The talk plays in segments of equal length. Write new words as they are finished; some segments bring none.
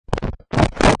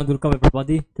And welcome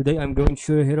everybody. Today I'm going to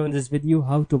show you here on this video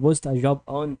how to post a job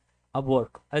on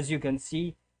Upwork. As you can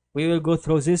see, we will go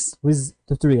through this with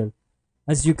tutorial,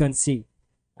 as you can see.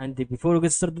 And before we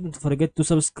get started, don't forget to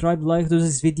subscribe, like to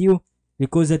this video,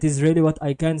 because that is really what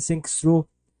I can think through,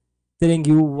 telling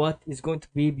you what is going to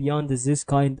be beyond this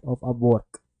kind of Upwork.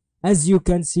 As you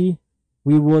can see,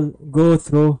 we will go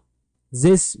through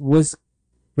this with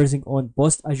pressing on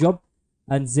post a job,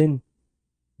 and then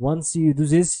once you do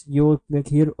this, you will click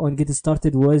here on get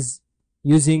started with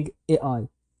using AI.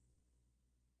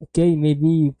 Okay, maybe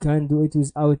you can do it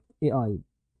without AI.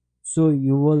 So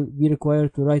you will be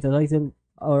required to write a title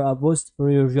or a post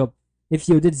for your job. If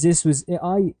you did this with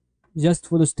AI, just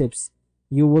follow steps.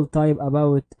 You will type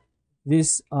about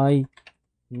this: I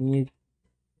need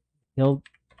help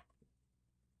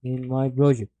in my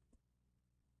project.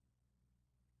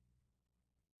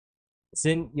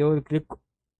 Then you will click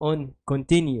on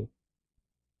continue.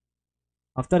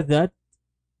 After that,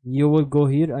 you will go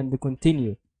here and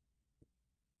continue,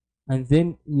 and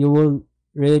then you will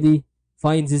really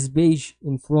find this page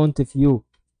in front of you.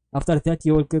 After that,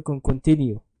 you will click on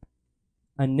continue,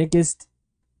 and next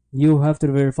you have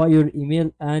to verify your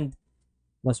email and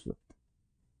password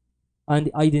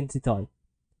and identity.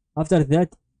 After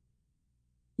that,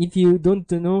 if you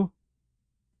don't know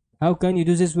how can you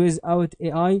do this without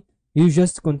AI, you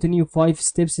just continue 5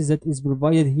 steps that is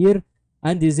provided here,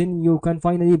 and then you can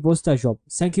finally post a job.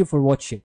 Thank you for watching.